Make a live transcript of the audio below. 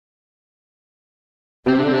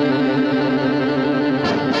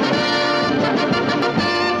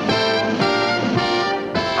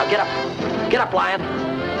up, lion.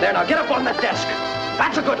 There, now get up on that desk.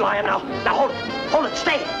 That's a good lion now. Now hold it. Hold it.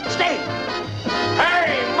 Stay. Stay.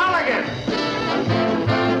 Hey, Mulligan!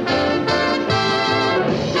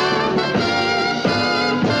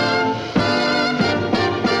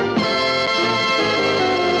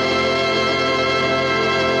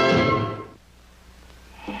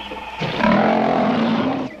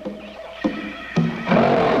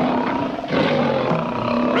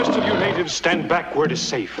 Stand back where it is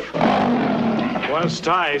safe. Whilst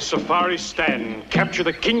I, Safari Stan, capture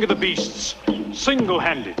the king of the beasts,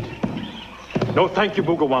 single-handed. No, thank you,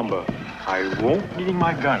 Bugawamba. I won't need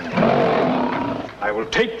my gun. I will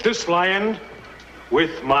take this lion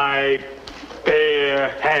with my bare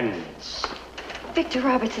hands. Victor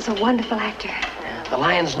Roberts is a wonderful actor. The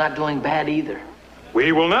lion's not doing bad either.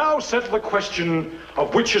 We will now settle the question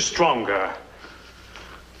of which is stronger,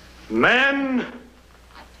 man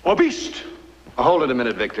or beast? Hold it a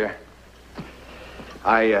minute, Victor.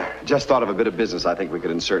 I just thought of a bit of business I think we could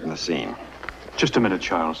insert in the scene. Just a minute,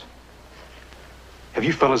 Charles. Have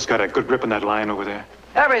you fellas got a good grip on that lion over there?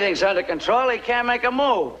 Everything's under control. He can't make a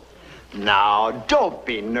move. Now, don't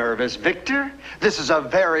be nervous, Victor. This is a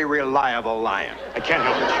very reliable lion. I can't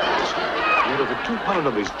help it, Charles. I've made over 200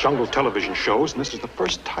 of these jungle television shows, and this is the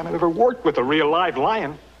first time I've ever worked with a real live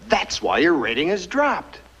lion. That's why your rating has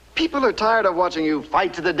dropped. People are tired of watching you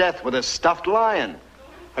fight to the death with a stuffed lion.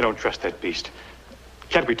 I don't trust that beast.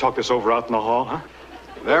 Can't we talk this over out in the hall, huh?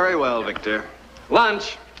 Very well, Victor.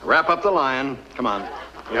 Lunch. Wrap up the lion. Come on.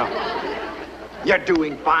 Yeah. You're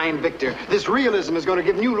doing fine, Victor. This realism is going to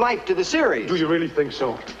give new life to the series. Do you really think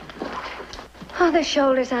so? Oh, the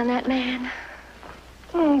shoulders on that man.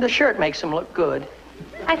 The shirt makes him look good.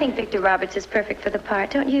 I think Victor Roberts is perfect for the part,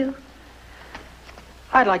 don't you?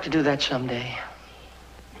 I'd like to do that someday.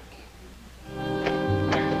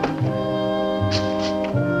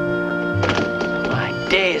 My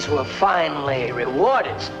days were finally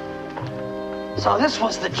rewarded. So this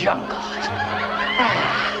was the jungle.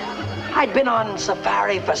 I'd been on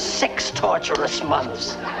safari for 6 torturous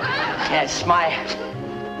months. Yes, my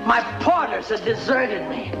porters had deserted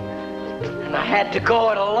me. And I had to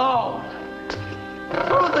go it alone.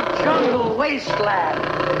 Through the jungle wasteland.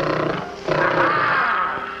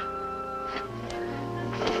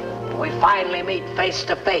 We finally meet face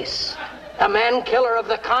to face. The man killer of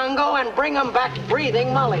the Congo and bring him back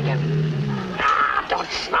breathing Mulligan. Don't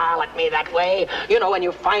snarl at me that way. You know when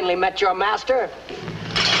you finally met your master.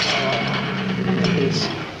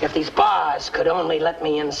 If these bars could only let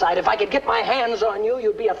me inside, if I could get my hands on you,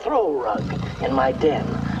 you'd be a throw rug in my den.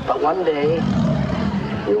 But one day,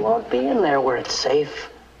 you won't be in there where it's safe.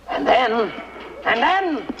 And then,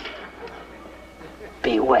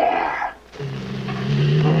 beware.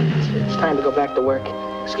 It's time to go back to work.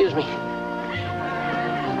 Excuse me.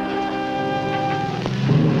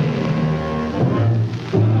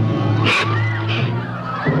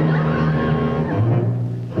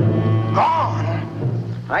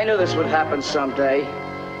 I knew this would happen someday.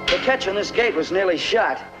 The catch on this gate was nearly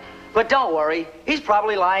shut. But don't worry, he's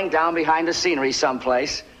probably lying down behind the scenery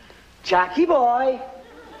someplace. Jackie boy,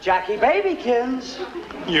 Jackie babykins.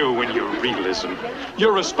 You and your realism.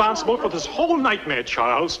 You're responsible for this whole nightmare,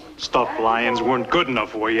 Charles. Stuffed lions weren't good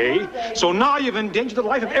enough for you, eh? So now you've endangered the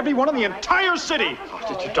life of everyone in the entire city.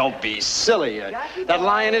 Oh, don't be silly. That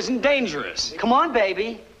lion isn't dangerous. Come on,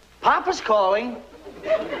 baby. Papa's calling.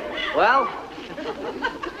 Well,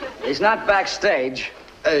 he's not backstage.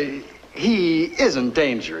 He isn't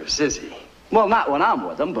dangerous, is he? Well, not when I'm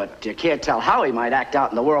with him, but you can't tell how he might act out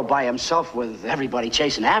in the world by himself with everybody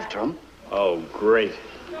chasing after him. Oh, great.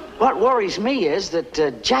 What worries me is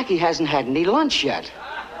that Jackie hasn't had any lunch yet.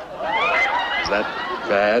 Is that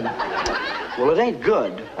bad? Well, it ain't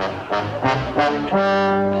good.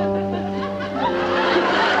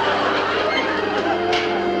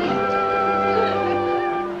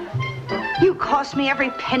 You cost me every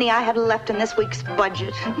penny I had left in this week's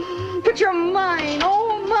budget. But you're mine,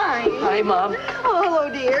 oh, mine. Hi, Mom. Oh, hello,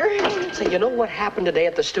 dear. Say, you know what happened today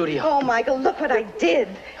at the studio? Oh, Michael, look what I did.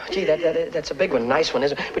 Gee, that's a big one, nice one,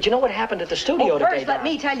 isn't it? But you know what happened at the studio today, First, let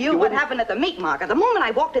me tell you what happened at the meat market. The moment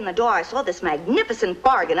I walked in the door, I saw this magnificent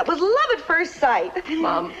bargain. It was love at first sight.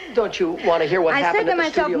 Mom, don't you want to hear what happened at the studio? I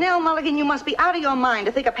said to myself, Nell Mulligan, you must be out of your mind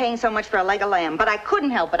to think of paying so much for a leg of lamb. But I couldn't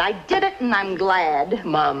help it. I did it, and I'm glad.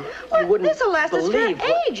 Mom, you wouldn't this'll last us believe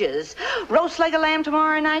for ages. Roast leg of lamb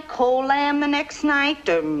tomorrow night, cold lamb the next night,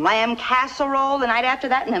 lamb casserole the night after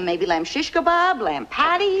that, and then maybe lamb shish kebab, lamb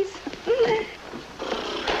patties.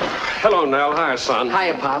 Hello, Nell. Hi, son.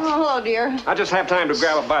 Hiya, Pop. Oh, hello, dear. I just have time to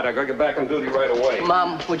grab a bite. I gotta get back on duty right away.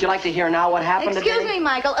 Mom, would you like to hear now what happened Excuse today? me,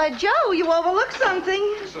 Michael. Joe, you overlooked something.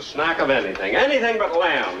 It's a snack of anything. Anything but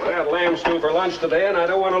lamb. I had lamb stew for lunch today, and I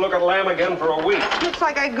don't want to look at lamb again for a week. Looks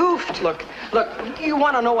like I goofed. Look, you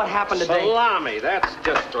want to know what happened today? Salami. That's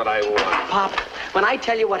just what I want. Pop, when I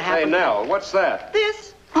tell you what Hey, happened... Nell, what's that?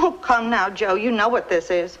 This? Oh, come now, Joe. You know what this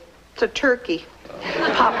is. It's a turkey.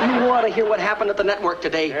 Pop, you ought to hear what happened at the network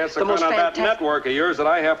today. Yeah, it's the kind of that network of yours that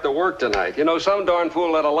I have to work tonight. You know, some darn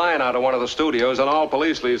fool let a lion out of one of the studios, and all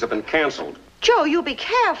police leads have been canceled. Joe, you be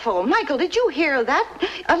careful. Michael, did you hear that?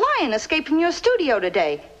 A lion escaped from your studio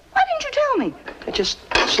today. Why didn't you tell me? It just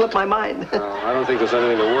slipped my mind. I don't think there's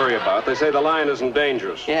anything to worry about. They say the lion isn't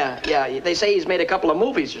dangerous. Yeah. They say he's made a couple of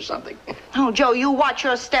movies or something. Oh, Joe, you watch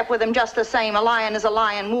your step with him just the same. A lion is a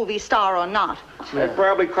lion, movie star or not. They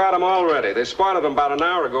probably caught him already. They spotted him about an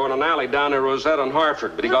hour ago in an alley down near Rosetta and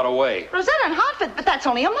Hartford, but he got away. Rosetta and Hartford, but that's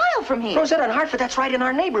only a mile from here. Rosetta and Hartford, that's right in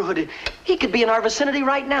our neighborhood. He could be in our vicinity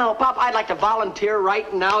right now. Pop, I'd like to volunteer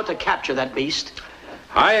right now to capture that beast.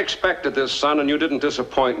 I expected this, son, and you didn't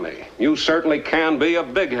disappoint me. You certainly can be a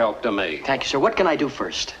big help to me. Thank you, sir. What can I do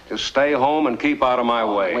first? Just stay home and keep out of my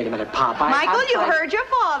way. Wait a minute, Pop. Michael, you heard your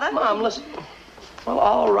father. Mom, listen. Well,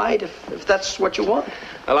 all right, if that's what you want.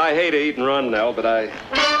 Well, I hate to eat and run, Nell, but I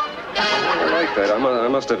like that. I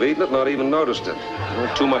must have eaten it, not even noticed it.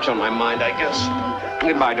 Too much on my mind, I guess.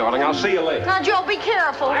 Goodbye, darling. I'll see you later. Now, Joe, be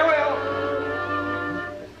careful. I will.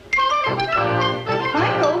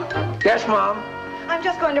 Michael, Yes, Mom? I'm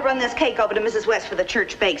just going to run this cake over to Mrs. West for the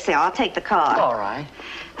church bake sale. I'll take the car. All right.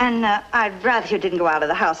 And I'd rather you didn't go out of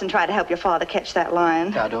the house and try to help your father catch that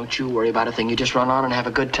lion. Now, don't you worry about a thing. You just run on and have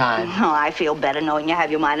a good time. Oh, I feel better knowing you have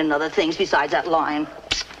your mind on other things besides that lion.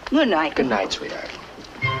 Good night. Good night, sweetheart.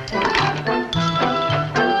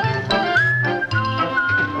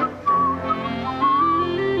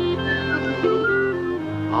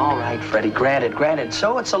 All right, Freddie, granted.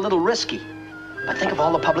 So it's a little risky. But think of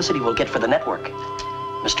all the publicity we'll get for the network.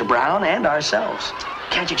 Mr. Brown and ourselves.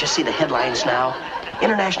 Can't you just see the headlines now?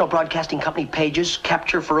 International Broadcasting Company pages,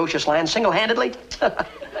 capture ferocious lion single-handedly?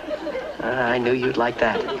 I knew you'd like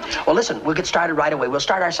that. Well, listen, we'll get started right away. We'll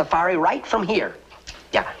start our safari right from here.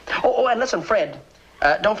 Yeah. Oh, and listen, Fred,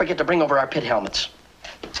 don't forget to bring over our pit helmets.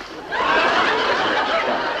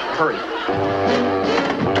 Hurry.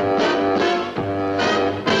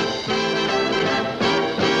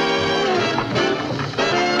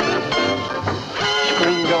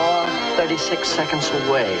 Screen door, 36 seconds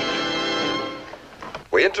away.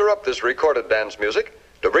 We interrupt this recorded dance music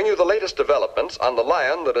to bring you the latest developments on the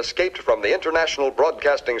lion that escaped from the International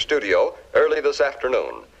Broadcasting Studio early this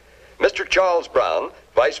afternoon. Mr. Charles Brown,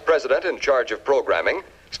 Vice President in charge of programming,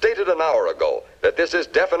 stated an hour ago that this is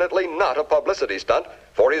definitely not a publicity stunt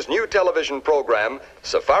for his new television program,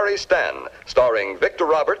 Safari Stan, starring Victor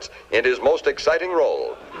Roberts in his most exciting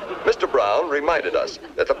role. Mr. Brown reminded us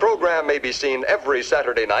that the program may be seen every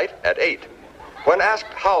Saturday night at 8. When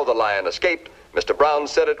asked how the lion escaped, Mr. Brown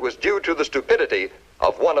said it was due to the stupidity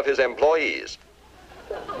of one of his employees.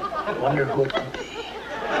 I wonder who it could be.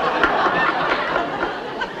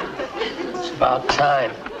 It's about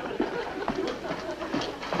time.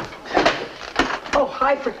 Oh,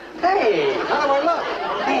 hi, Hey, how do I look?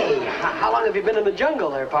 Hey, how long have you been in the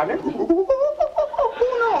jungle there, partner? Who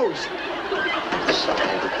knows?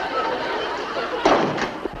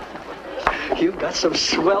 You've got some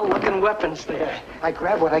swell-looking weapons there. I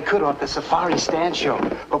grabbed what I could off the Safari Stand show,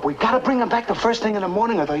 but we gotta bring them back the first thing in the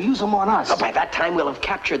morning or they'll use them on us. Oh, by that time, we'll have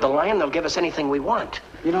captured the lion. They'll give us anything we want.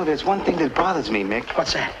 You know, there's one thing that bothers me, Mick.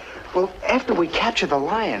 What's that? Well, after we capture the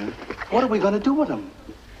lion, what are we gonna do with him?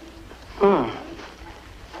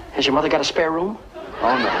 Has your mother got a spare room?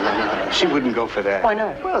 Oh, no. She wouldn't go for that. Why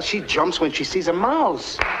not? Well, she jumps when she sees a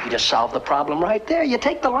mouse. You just solved the problem right there. You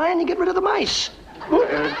take the lion, you get rid of the mice.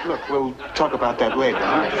 Look, we'll talk about that later.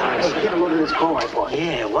 Huh? Hey, get a load of this bow I bought.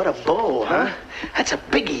 Yeah, what a bow, huh? That's a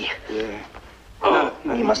biggie. Yeah. Oh,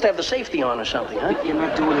 you must have the safety on or something, huh? You're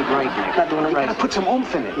not doing it right, Mick. Not doing it You right. gotta put some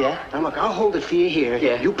oomph in it. Yeah? Now, look, I'll hold it for you here.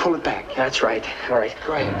 Yeah. You pull it back. That's right. All right.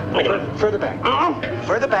 Go ahead. Further back.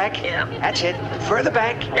 Further back. Yeah. That's it. Further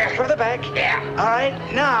back. Yeah. Further back. Yeah. All right.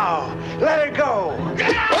 Now, let it go.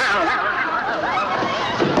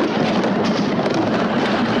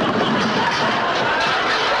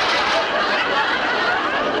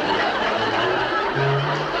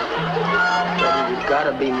 You've got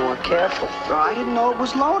to be more careful. Well, I didn't know it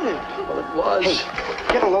was loaded. Well, it was.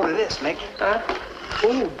 Hey, get a load of this, Mick. Huh?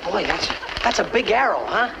 Oh, boy, that's That's a big arrow,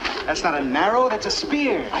 huh? That's not an arrow, that's a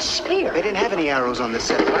spear. A spear? They didn't have any arrows on the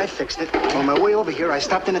set, but I fixed it. On my way over here, I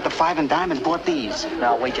stopped in at the Five and Dime and bought these.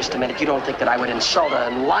 Now, wait just a minute. You don't think that I would insult a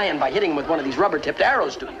lion by hitting him with one of these rubber-tipped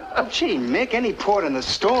arrows, do you? Oh, gee, Mick, any port in the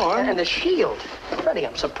storm. And the shield. Freddie,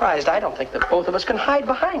 I'm surprised. I don't think that both of us can hide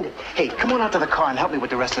behind it. Hey, come on out to the car and help me with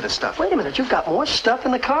the rest of the stuff. Wait a minute. You've got more stuff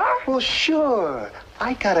in the car? Well, sure.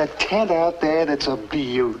 I got a tent out there that's a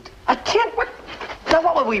beaut. A tent? What? Now,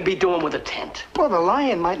 what would we be doing with a tent? Well, the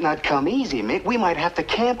lion might not come easy, Mick. We might have to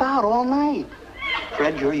camp out all night.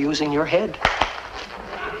 Fred, you're using your head.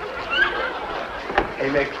 Hey,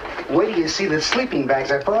 Mick, wait till you see the sleeping bags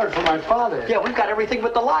I borrowed from my father. Yeah, we've got everything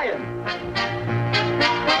but the lion.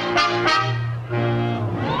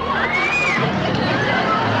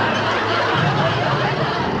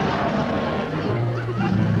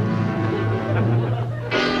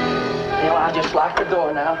 I'll just lock the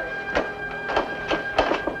door now.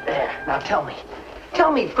 There. Now tell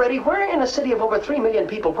me, Freddie, where in a city of over 3 million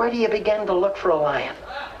people, where do you begin to look for a lion?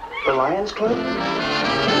 The Lions Club?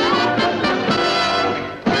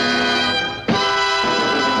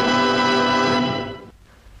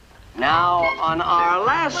 Now, on our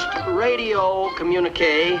last radio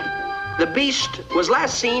communique, the beast was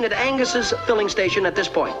last seen at Angus's filling station at this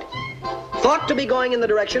point. Thought to be going in the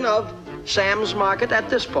direction of Sam's Market at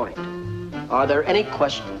this point. Are there any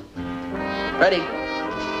questions?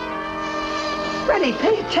 Freddie,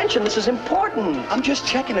 pay attention. This is important. I'm just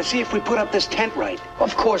checking to see if we put up this tent right.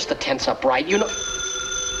 Of course the tent's up right. You know...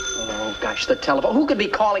 Oh, gosh, the telephone. Who could be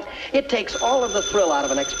calling? It takes all of the thrill out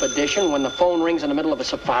of an expedition when the phone rings in the middle of a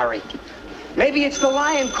safari. Maybe it's the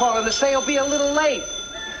lion calling to say he'll be a little late.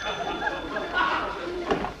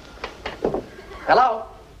 Hello?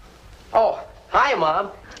 Oh, hi,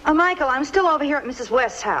 Mom. Michael, I'm still over here at Mrs.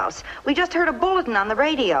 West's house. We just heard a bulletin on the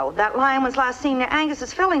radio. That lion was last seen near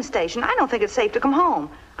Angus's filling station. I don't think it's safe to come home.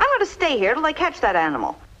 I'm going to stay here till they catch that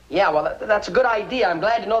animal. Yeah, well, that's a good idea. I'm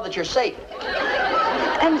glad to know that you're safe.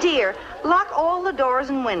 And, dear, lock all the doors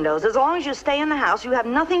and windows. As long as you stay in the house, you have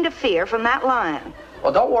nothing to fear from that lion.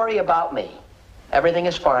 Well, don't worry about me. Everything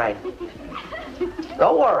is fine.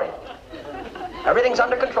 Don't worry. Everything's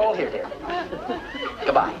under control here, dear.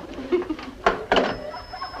 Goodbye.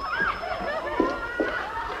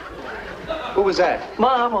 Who was that?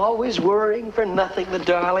 Mom, always worrying for nothing, the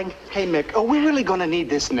darling. Hey, Mick, are we really going to need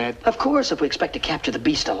this net? Of course, if we expect to capture the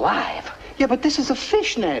beast alive. Yeah, but this is a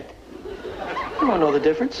fish net. You don't know the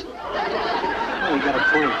difference. Oh, we got a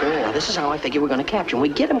point there. Now, this is how I figure we're going to capture him. We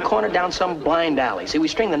get him cornered down some blind alley. See, we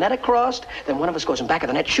string the net across, then one of us goes in back of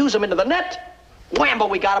the net, shoos him into the net. Whambo,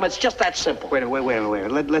 we got him. It's just that simple. Wait.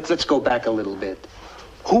 Let's go back a little bit.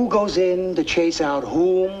 Who goes in to chase out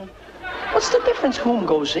whom? What's the difference whom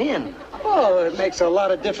goes in? Oh, it makes a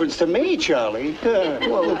lot of difference to me, Charlie.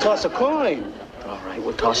 Well, we'll toss a coin. All right,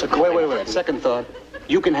 we'll toss a coin. Wait. Second thought.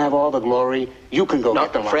 You can have all the glory. You can go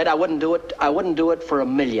get the lion. Fred, I wouldn't do it. I wouldn't do it for a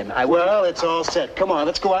million. Well, it's all set. Come on,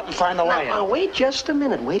 let's go out and find the lion. Now, wait just a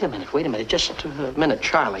minute. Wait a minute. Just a minute,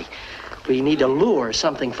 Charlie. We need to lure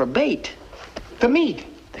something for bait. The meat.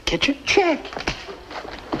 The kitchen? Check.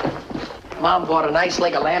 Mom bought a nice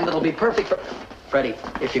leg of lamb that'll be perfect for... Freddie,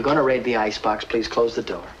 if you're going to raid the icebox, please close the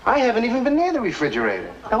door. I haven't even been near the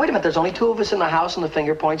refrigerator. Now, wait a minute. There's only 2 of us in the house, and the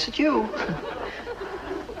finger points at you.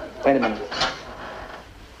 Wait a minute.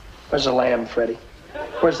 Where's the lamb, Freddie?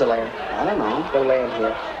 Where's the lamb? I don't know. The lamb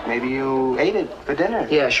here. Maybe you ate it for dinner.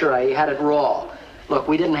 Yeah, sure. I had it raw. Look,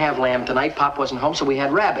 we didn't have lamb tonight. Pop wasn't home, so we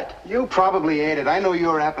had rabbit. You probably ate it. I know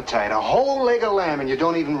your appetite. A whole leg of lamb, and you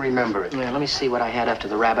don't even remember it. Yeah, let me see what I had after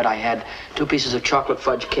the rabbit. I had 2 pieces of chocolate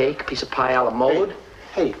fudge cake, a piece of pie a la mode.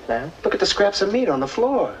 Hey, look at the scraps of meat on the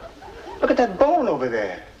floor. Look at that bone over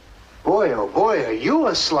there. Boy, oh boy, are you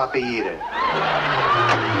a sloppy eater.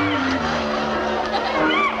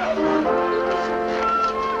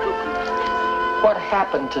 What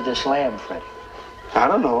happened to this lamb, Freddie? I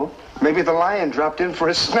don't know. Maybe the lion dropped in for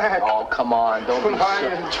a snack. Oh, come on, don't The be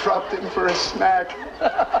lion dropped in for a snack.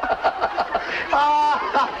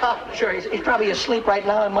 Sure, he's probably asleep right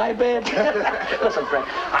now in my bed. Listen, Fred,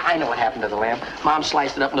 I know what happened to the lamb. Mom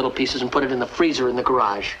sliced it up in little pieces and put it in the freezer in the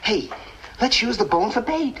garage. Hey, let's use the bone for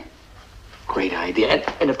bait. Great idea.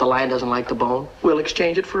 And if the lion doesn't like the bone, we'll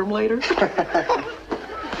exchange it for him later.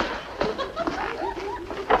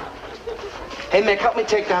 Hey, Mick, help me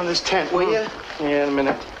take down this tent, will you? Yeah, in a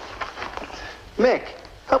minute. Mick,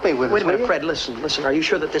 help me with this, Wait a minute, will you? Fred, listen. Are you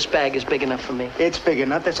sure that this bag is big enough for me? It's big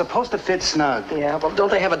enough. They're supposed to fit snug. Yeah, well, don't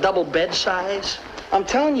they have a double bed size? I'm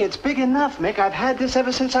telling you, it's big enough, Mick. I've had this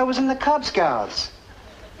ever since I was in the Cub Scouts.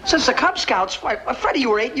 Since the Cub Scouts? Why, Freddie, you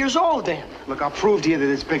were 8 years old then. Look, I'll prove to you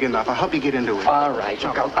that it's big enough. I'll help you get into it. All right,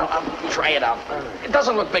 look, I'll try it out. It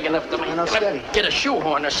doesn't look big enough to me. Now, steady. Get a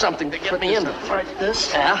shoehorn or something to get me into it. Like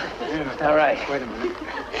this? Yeah? All right. Wait a minute.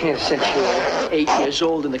 Here, since you were 8 years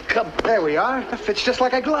old in the Cub. There we are. It fits just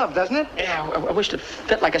like a glove, doesn't it? Yeah, I wished it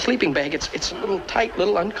fit like a sleeping bag. It's a little tight, a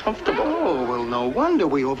little uncomfortable. Oh, well, no wonder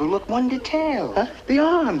we overlook one detail. Huh? The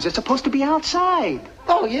arms. They're supposed to be outside.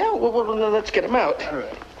 Oh, yeah? Well, let's get him out. All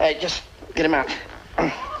right. Hey, just get him out.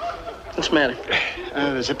 What's the matter?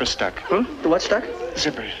 The zipper's stuck. Hmm? The what stuck?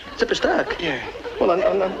 Zipper. Zipper stuck? Yeah. Well,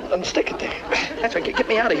 unstick it there. That's right. Get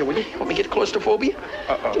me out of here, will you? Want me to get claustrophobia?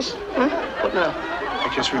 Uh-oh. Just, huh? What now?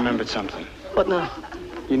 I just remembered something. What now?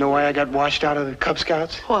 You know why I got washed out of the Cub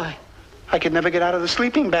Scouts? Why? I could never get out of the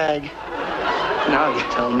sleeping bag. Now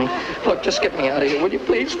you're telling me. Look, just get me out of here, will you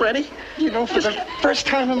please, Freddie? You know, for the first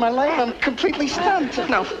time in my life, I'm completely stunned.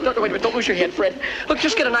 No, wait a minute. Don't lose your head, Fred. Look,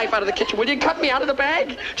 just get a knife out of the kitchen, will you? Cut me out of the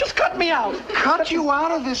bag. Just cut me out. Cut you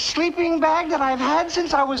out of this sleeping bag that I've had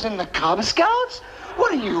since I was in the Cub Scouts?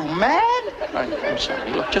 What are you, mad? I'm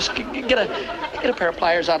sorry. Look, just get a pair of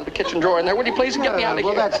pliers out of the kitchen drawer in there, will you please, and get me out of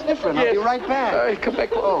Well, here. that's different. I'll be right back. All right, come back.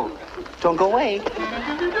 Oh, don't go away.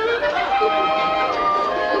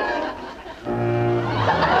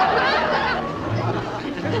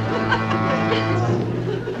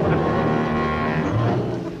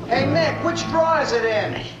 Hey, Nick, which drawer is it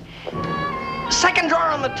in? Second drawer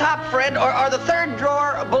on the top, Fred, or the third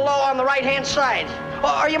drawer below on the right-hand side.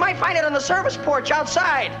 Or you might find it on the service porch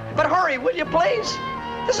outside. But hurry, will you, please?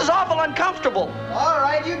 This is awful uncomfortable. All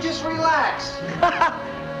right, you just relax.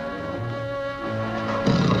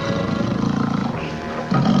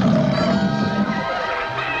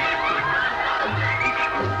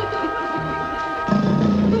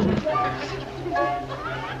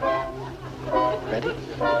 Ready?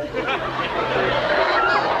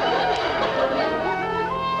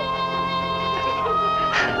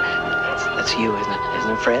 That's you, isn't it?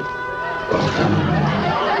 Isn't it, Fred?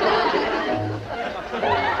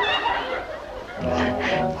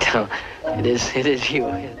 No, it is you,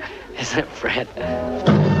 isn't it, Fred?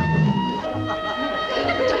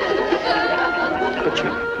 Quit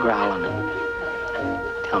your growling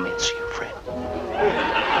and tell me it's you, Fred.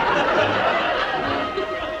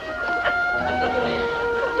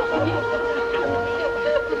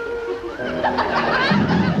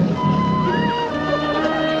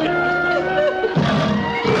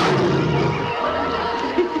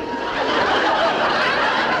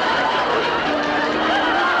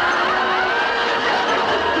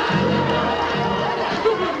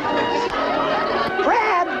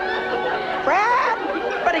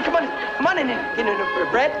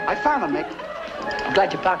 Fred? I found him, Nick. I'm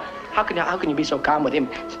glad you found. How can you be so calm with him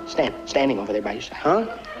standing over there by your side?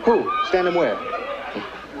 Huh? Who? Standing where?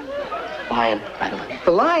 Lion, right away.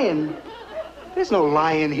 The lion? There's no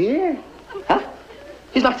lion here. Huh?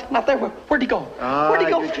 He's not there. Where'd he go? Where'd he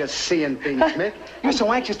go? You're just seeing things, Nick. You're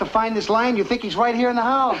so anxious to find this lion, you think he's right here in the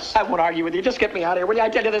house. I won't argue with you. Just get me out of here, will you? I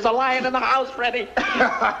tell you, there's a lion in the house, Freddie.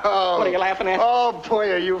 What are you laughing at? Oh,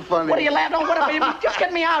 boy, are you funny. What are you laughing at? Just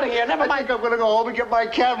get me out of here. Never I mind. think I'm going to go home and get my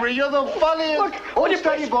camera. You're the funniest. Look,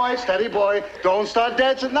 Steady, boy. Don't start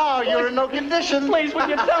dancing now. You're in no condition. Please, will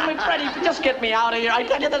you tell me, Freddie, just get me out of here. I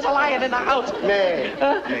tell you, there's a lion in the house. Nick,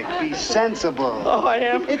 Nick, be sensible. Oh, I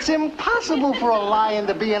am. It's impossible for a lion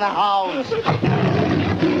to be in a house.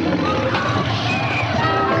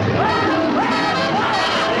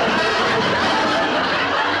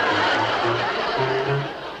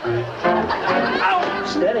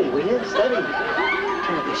 Steady, will you? Steady.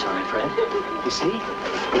 Don't be sorry, Fred. You see?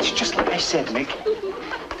 It's just like I said, Nick.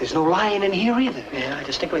 There's no lion in here either. Yeah, I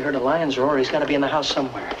distinctly heard a lion's roar. He's got to be in the house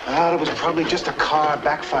somewhere. It was probably just a car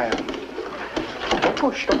backfiring. Don't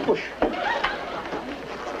push, don't push.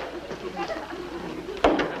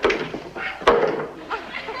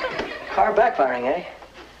 Car backfiring, eh?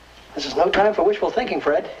 This is no time for wishful thinking,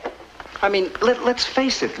 Fred. I mean, let's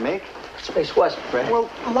face it, Nick. Space what, Fred? Well,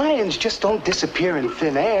 lions just don't disappear in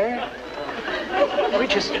thin air. We're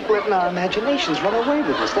just letting our imaginations run away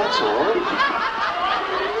with us, that's all.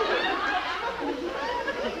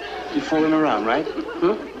 You're fooling around, right?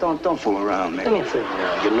 Don't fool around, Nick. What do you mean fooling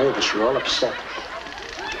around? You're nervous. You're all upset.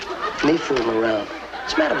 Me fooling around.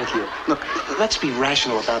 What's the matter with you? Look, let's be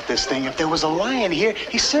rational about this thing. If there was a lion here,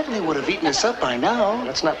 he certainly would have eaten us up by now.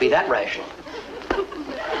 Let's not be that rational.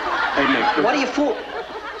 Hey, Nick. What are you fool?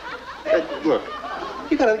 Look,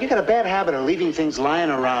 you got a bad habit of leaving things lying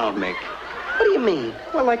around, Nick. What do you mean?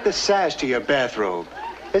 Well, like the sash to your bathrobe.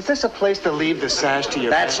 Is this a place to leave the sash to your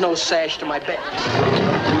That's no sash to my bed.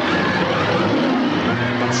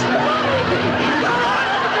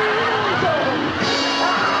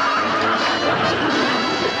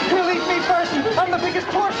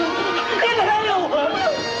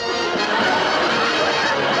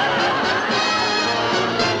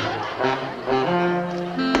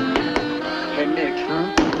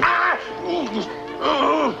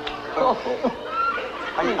 Oh.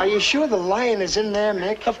 Are you sure the lion is in there,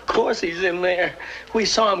 Mick? Of course he's in there. We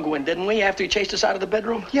saw him go in, didn't we, after he chased us out of the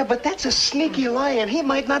bedroom? Yeah, but that's a sneaky lion. He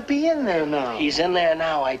might not be in there now. He's in there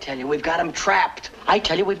now, I tell you. We've got him trapped. I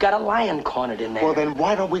tell you, we've got a lion cornered in there. Well, then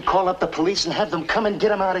why don't we call up the police and have them come and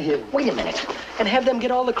get him out of here? Wait a minute. And have them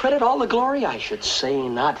get all the credit, all the glory? I should say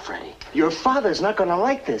not, Freddie. Your father's not going to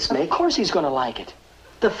like this, Mick. Of course he's going to like it.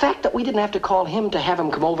 The fact that we didn't have to call him to have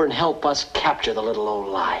him come over and help us capture the little old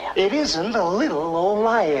lion. It isn't a little old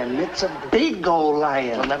lion. It's a big old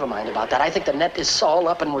lion. Well, never mind about that. I think the net is all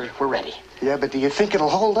up and we're ready. Yeah, but do you think it'll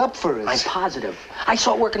hold up for us? I'm positive. I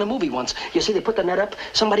saw it work in a movie once. You see, they put the net up,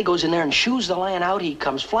 somebody goes in there and shoos the lion out. He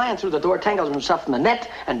comes flying through the door, tangles himself in the net,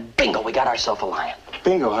 and bingo, we got ourselves a lion.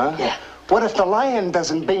 Bingo, huh? Yeah. What if the lion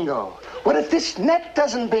doesn't bingo? What if this net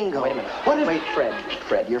doesn't bingo? Wait a minute. What if... Wait,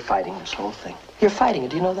 Fred, you're fighting this whole thing. You're fighting it,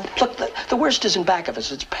 do you know that? Look, the worst isn't back of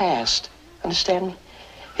us, it's past. Understand me?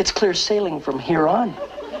 It's clear sailing from here on.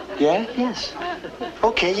 Yeah? Yes.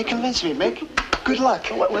 Okay, you convinced me, Mick. Good luck.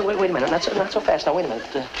 Wait a minute. Not so fast. Now, wait a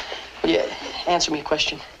minute. Will you answer me a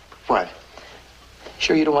question? What?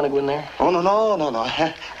 Sure you don't want to go in there? Oh, no.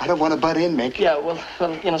 I don't want to butt in, Mick. Yeah, well,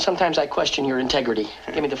 you know, sometimes I question your integrity.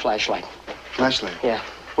 Give me the flashlight. Flashlight? Yeah.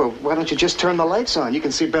 Well, why don't you just turn the lights on? You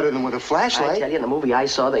can see better than with a flashlight. I tell you, in the movie I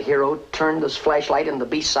saw, the hero turned his flashlight in the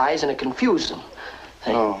beast's eyes and it confused him.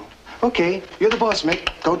 Hey. Oh. Okay, you're the boss, Mick.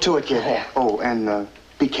 Go to it, kid. Yeah. Oh, and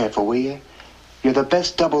be careful, will you? You're the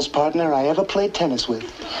best doubles partner I ever played tennis with.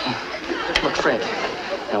 Look, Fred,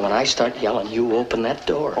 now when I start yelling, you open that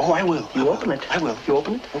door. Oh, I will. You open it. I will. You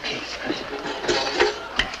open it? Okay.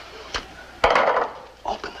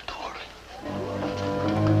 Open the door.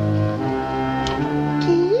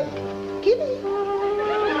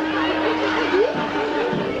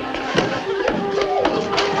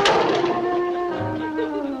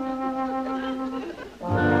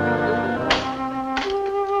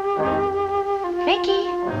 Mickey.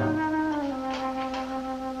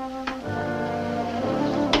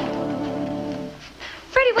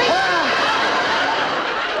 Freddie, wait.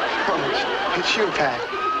 Oh, it's you, Pat.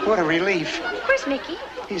 What a relief. Where's Mickey?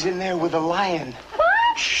 He's in there with a lion.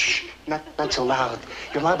 What? Shh. Not so loud.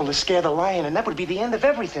 You're liable to scare the lion, and that would be the end of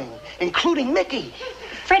everything, including Mickey.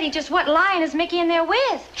 Freddie, just what lion is Mickey in there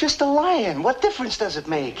with? Just a lion. What difference does it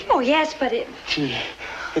make? Oh, yes, but it... Gee,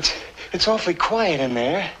 it's awfully quiet in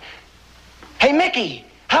there. Hey, Mickey,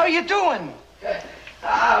 how are you doing?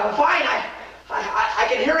 Fine. I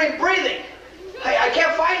can hear him breathing. I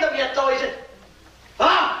can't find him yet, though. He's in...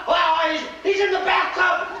 he's in the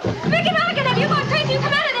bathtub. Mickey Mulligan, have you gone crazy? You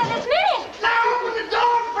come out of there this minute. Now open the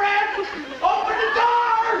door, Fred. Open the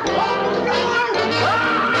door. Open the door.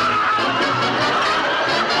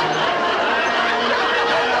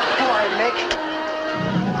 All right, Mick.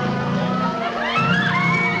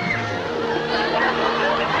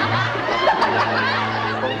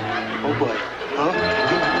 Oh, boy. Huh?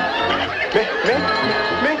 Get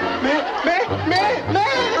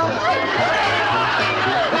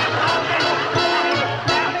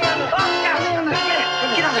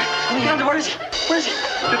under. Where is he?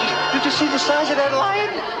 Did you see the size of that lion?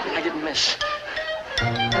 I didn't miss.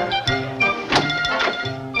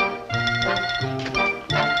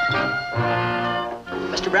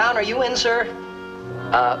 Mr. Brown, are you in, sir?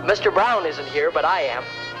 Mr. Brown isn't here, but I am.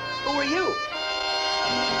 Who are you?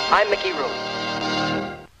 I'm Mickey Rooney.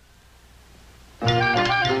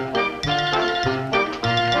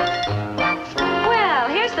 Well,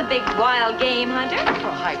 here's the big wild game hunter.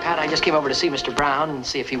 Oh, hi, Pat. I just came over to see Mr. Brown and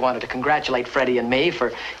see if he wanted to congratulate Freddie and me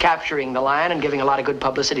for capturing the lion and giving a lot of good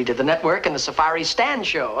publicity to the network and the Safari Stand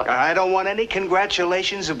show. I don't want any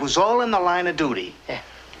congratulations. It was all in the line of duty. Yeah.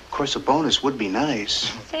 Of course, a bonus would be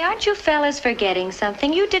nice. Say, aren't you fellas forgetting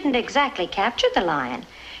something? You didn't exactly capture the lion.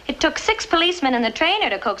 It took 6 policemen and the trainer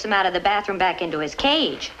to coax him out of the bathroom back into his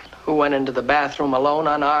cage. Who went into the bathroom alone,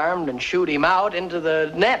 unarmed, and shoot him out into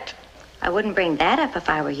the net? I wouldn't bring that up if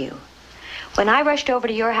I were you. When I rushed over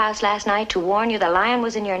to your house last night to warn you the lion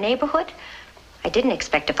was in your neighborhood, I didn't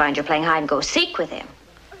expect to find you playing hide-and-go-seek with him.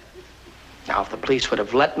 Now, if the police would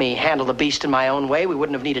have let me handle the beast in my own way, we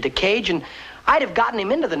wouldn't have needed a cage, and I'd have gotten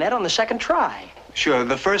him into the net on the second try. Sure,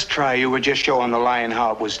 the first try you were just showing the lion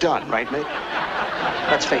how it was done, right, Mick?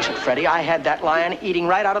 Let's face it, Freddie, I had that lion eating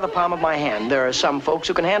right out of the palm of my hand. There are some folks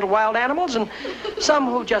who can handle wild animals and some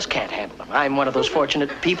who just can't handle them. I'm one of those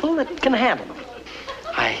fortunate people that can handle them.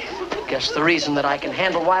 I guess the reason that I can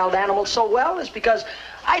handle wild animals so well is because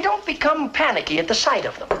I don't become panicky at the sight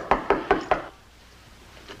of them.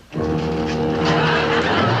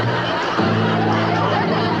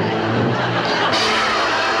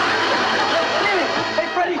 Hey,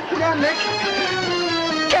 Freddie, get down, Mick.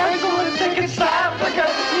 Careful.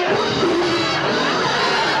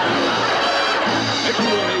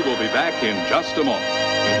 back in just a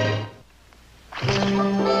moment.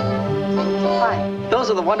 Hi. Those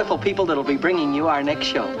are the wonderful people that'll be bringing you our next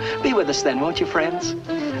show. Be with us then, won't you, friends?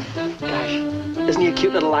 Gosh, isn't he a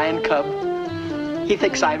cute little lion cub? He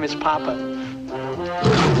thinks I'm his papa.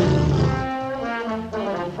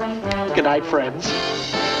 Good night, friends.